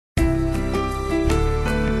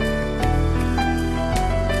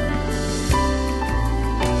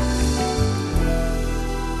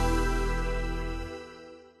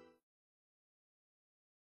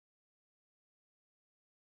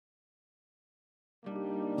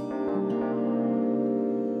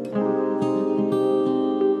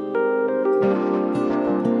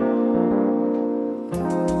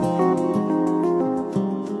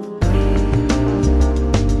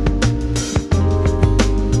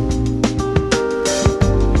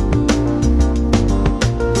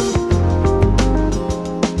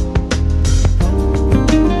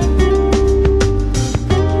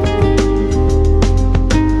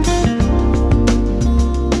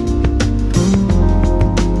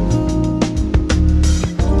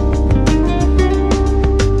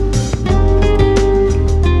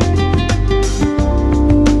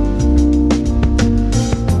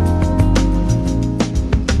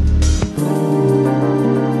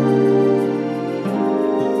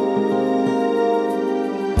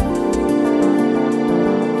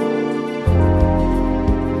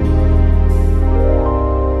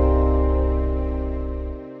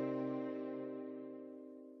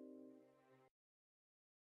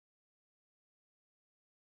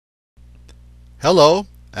Hello,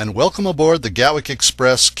 and welcome aboard the Gatwick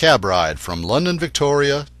Express cab ride from London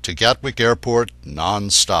Victoria to Gatwick Airport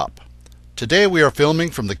non-stop. Today we are filming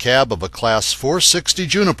from the cab of a Class 460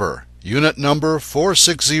 Juniper, unit number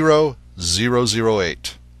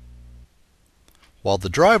 460008. While the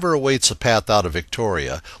driver awaits a path out of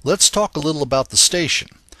Victoria, let's talk a little about the station.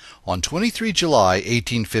 On 23 July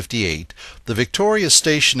 1858, the Victoria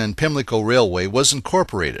Station and Pimlico Railway was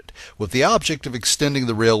incorporated, with the object of extending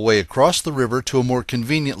the railway across the river to a more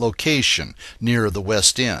convenient location nearer the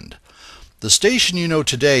West End. The station you know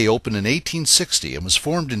today opened in 1860 and was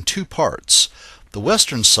formed in two parts. The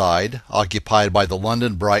western side, occupied by the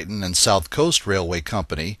London, Brighton and South Coast Railway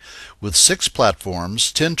Company, with 6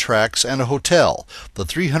 platforms, 10 tracks and a hotel, the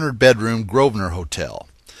 300-bedroom Grosvenor Hotel,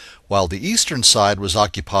 while the eastern side was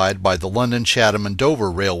occupied by the London, Chatham and Dover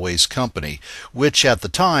Railways Company, which at the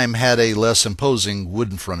time had a less imposing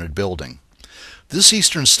wooden-fronted building. This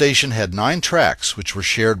eastern station had 9 tracks, which were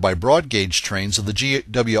shared by broad-gauge trains of the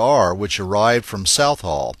GWR, which arrived from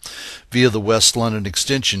Southall via the West London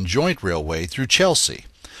Extension Joint Railway through Chelsea.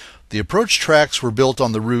 The approach tracks were built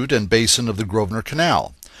on the route and basin of the Grosvenor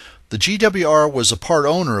Canal. The GWR was a part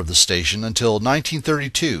owner of the station until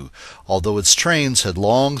 1932, although its trains had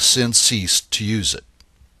long since ceased to use it.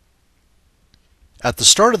 At the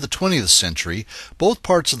start of the 20th century, both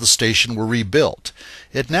parts of the station were rebuilt.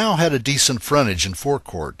 It now had a decent frontage and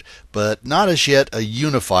forecourt, but not as yet a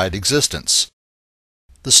unified existence.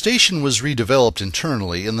 The station was redeveloped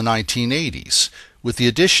internally in the 1980s, with the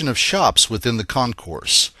addition of shops within the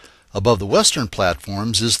concourse. Above the western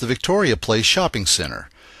platforms is the Victoria Place Shopping Centre.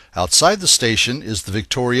 Outside the station is the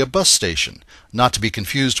Victoria Bus Station, not to be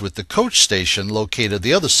confused with the coach station located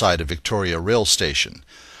the other side of Victoria Rail Station.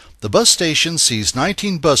 The bus station sees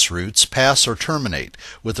 19 bus routes pass or terminate,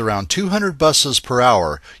 with around 200 buses per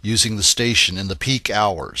hour using the station in the peak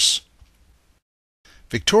hours.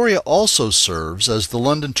 Victoria also serves as the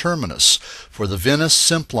London terminus for the Venice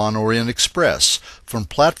Simplon Orient Express from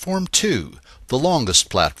Platform 2, the longest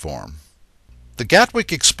platform. The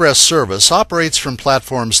Gatwick Express service operates from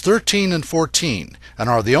platforms 13 and 14 and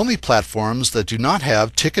are the only platforms that do not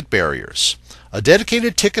have ticket barriers. A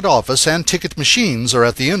dedicated ticket office and ticket machines are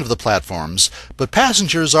at the end of the platforms, but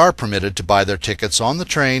passengers are permitted to buy their tickets on the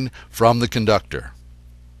train from the conductor.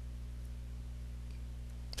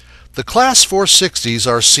 The Class 460s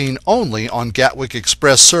are seen only on Gatwick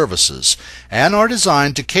Express services and are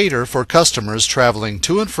designed to cater for customers traveling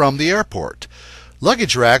to and from the airport.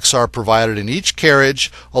 Luggage racks are provided in each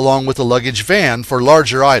carriage, along with a luggage van for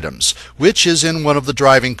larger items, which is in one of the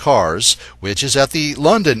driving cars, which is at the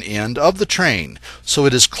London end of the train, so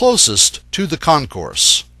it is closest to the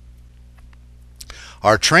concourse.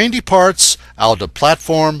 Our train departs out of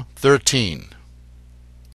Platform 13.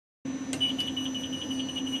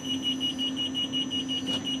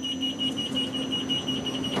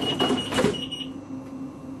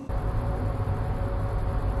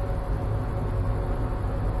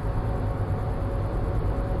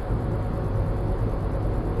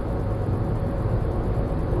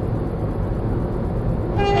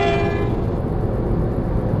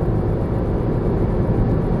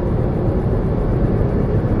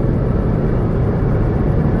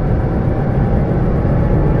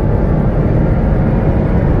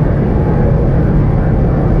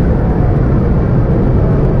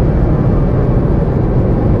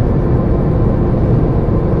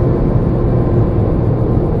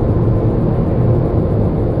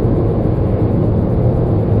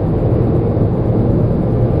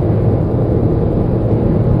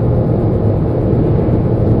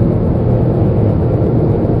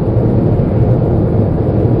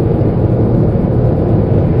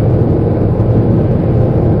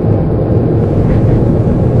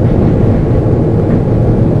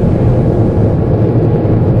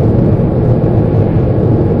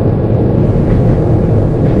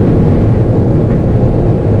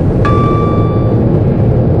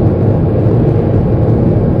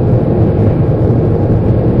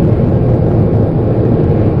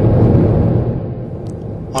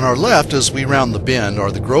 On our left as we round the bend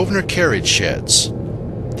are the Grosvenor carriage sheds.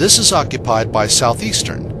 This is occupied by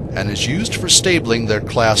Southeastern and is used for stabling their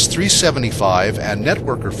Class 375 and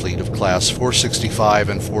networker fleet of Class 465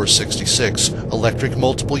 and 466 electric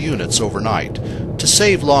multiple units overnight to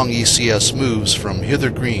save long ECS moves from Hither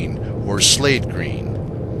Green or Slade Green.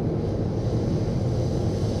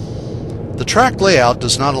 The track layout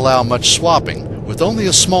does not allow much swapping, with only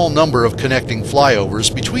a small number of connecting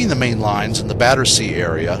flyovers between the main lines in the Battersea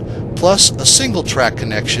area, plus a single track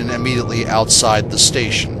connection immediately outside the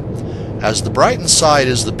station. As the Brighton side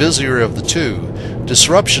is the busier of the two,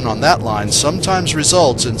 Disruption on that line sometimes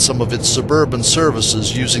results in some of its suburban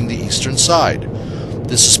services using the eastern side.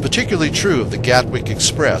 This is particularly true of the Gatwick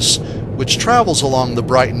Express, which travels along the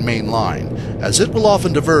Brighton Main Line, as it will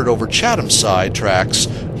often divert over Chatham side tracks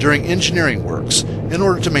during engineering works in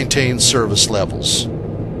order to maintain service levels.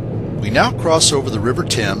 We now cross over the River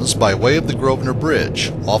Thames by way of the Grosvenor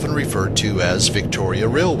Bridge, often referred to as Victoria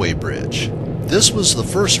Railway Bridge. This was the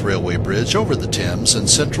first railway bridge over the Thames in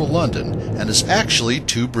central London and is actually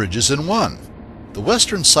two bridges in one. The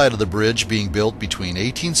western side of the bridge being built between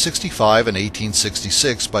 1865 and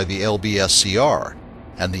 1866 by the LBSCR,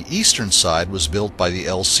 and the eastern side was built by the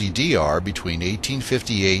LCDR between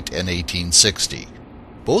 1858 and 1860.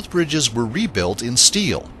 Both bridges were rebuilt in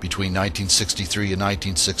steel between 1963 and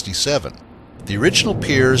 1967, the original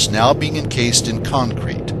piers now being encased in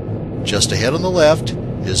concrete. Just ahead on the left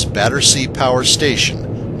is Battersea Power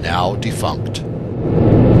Station, now defunct.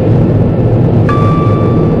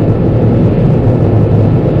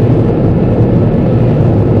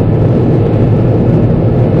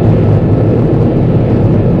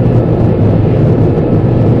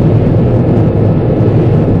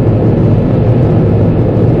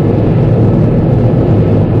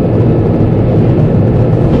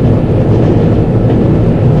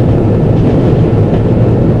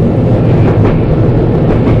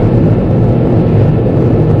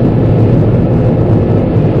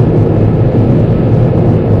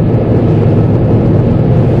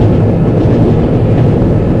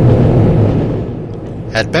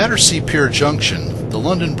 At Battersea Pier Junction, the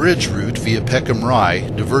London Bridge route via Peckham Rye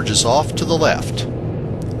diverges off to the left.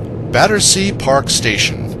 Battersea Park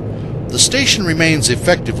Station. The station remains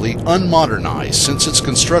effectively unmodernized since its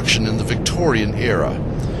construction in the Victorian era.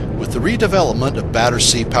 With the redevelopment of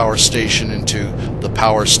Battersea Power Station into the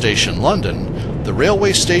Power Station London, the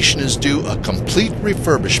railway station is due a complete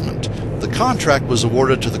refurbishment. The contract was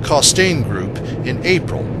awarded to the Costain Group in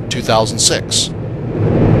April 2006.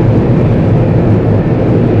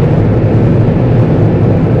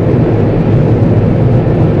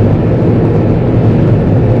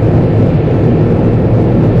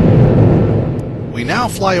 We now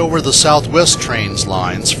fly over the Southwest Trains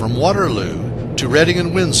lines from Waterloo to Reading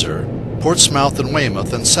and Windsor, Portsmouth and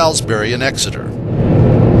Weymouth, and Salisbury and Exeter.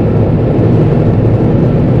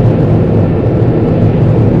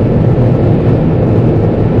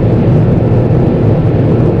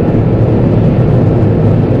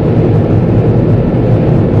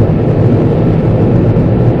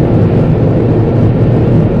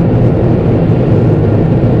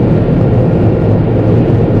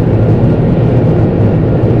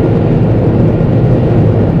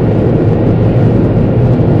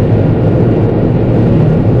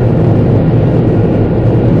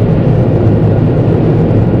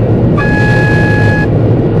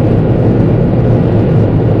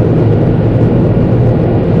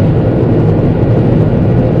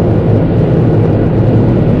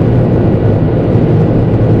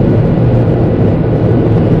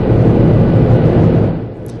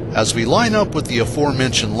 As we line up with the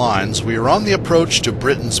aforementioned lines, we are on the approach to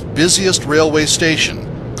Britain's busiest railway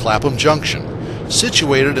station, Clapham Junction,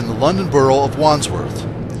 situated in the London borough of Wandsworth.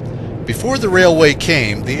 Before the railway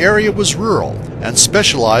came, the area was rural and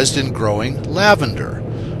specialized in growing lavender.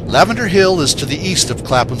 Lavender Hill is to the east of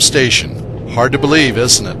Clapham Station. Hard to believe,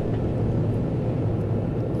 isn't it?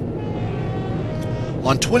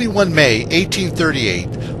 On 21 May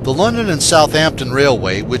 1838, the London and Southampton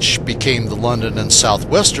Railway, which became the London and South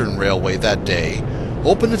Western Railway that day,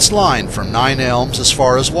 opened its line from Nine Elms as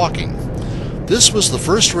far as Woking. This was the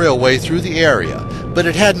first railway through the area, but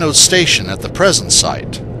it had no station at the present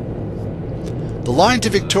site. The line to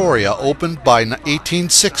Victoria opened by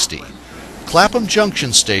 1860. Clapham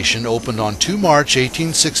Junction Station opened on 2 March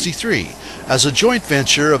 1863 as a joint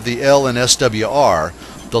venture of the L and SWR,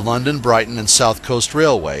 the London, Brighton and South Coast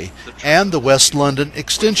Railway, and the West London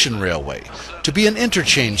Extension Railway, to be an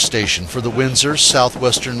interchange station for the Windsor, South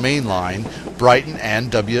Western Main Line, Brighton and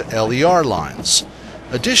WLER lines.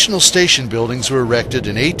 Additional station buildings were erected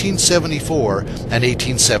in 1874 and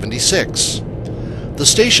 1876. The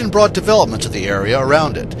station brought development to the area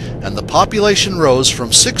around it, and the population rose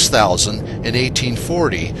from 6,000 in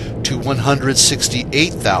 1840 to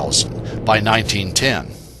 168,000 by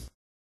 1910.